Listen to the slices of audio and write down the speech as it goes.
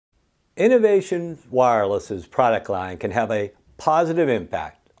Innovation Wireless's product line can have a positive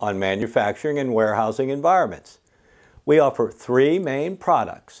impact on manufacturing and warehousing environments. We offer three main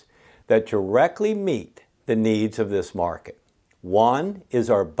products that directly meet the needs of this market. One is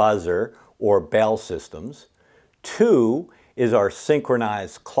our buzzer or bell systems. Two is our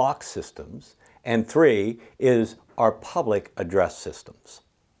synchronized clock systems. And three is our public address systems.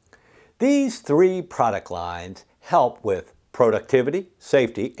 These three product lines help with productivity,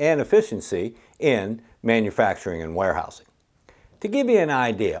 safety, and efficiency in manufacturing and warehousing. To give you an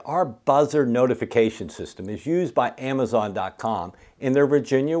idea, our buzzer notification system is used by Amazon.com in their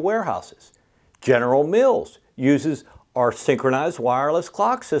Virginia warehouses. General Mills uses our synchronized wireless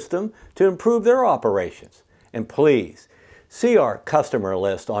clock system to improve their operations. And please, see our customer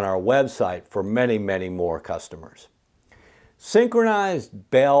list on our website for many, many more customers.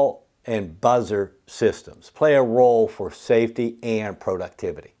 Synchronized bell and buzzer systems play a role for safety and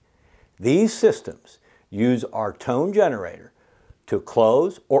productivity. These systems use our tone generator to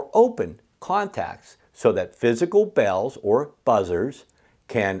close or open contacts so that physical bells or buzzers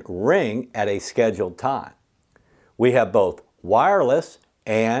can ring at a scheduled time. We have both wireless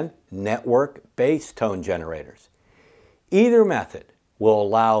and network-based tone generators. Either method will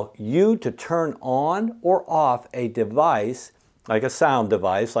allow you to turn on or off a device, like a sound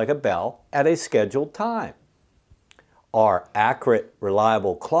device, like a bell, at a scheduled time. Our accurate,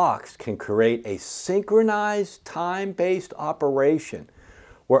 reliable clocks can create a synchronized, time-based operation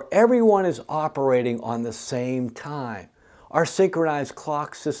where everyone is operating on the same time. Our synchronized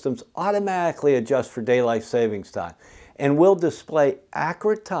clock systems automatically adjust for daylight savings time and will display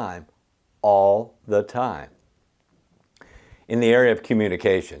accurate time all the time. In the area of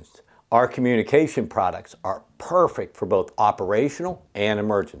communications, our communication products are perfect for both operational and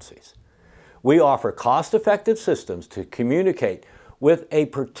emergencies. We offer cost-effective systems to communicate with a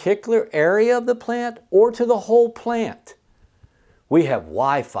particular area of the plant or to the whole plant. We have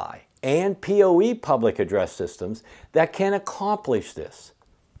Wi-Fi and PoE public address systems that can accomplish this.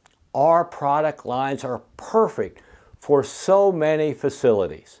 Our product lines are perfect for so many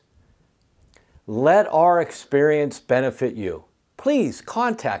facilities. Let our experience benefit you. Please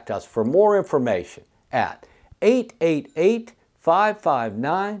contact us for more information at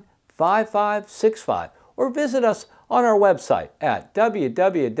 888-559-5565 or visit us on our website at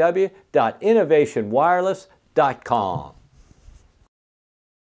www.innovationwireless.com.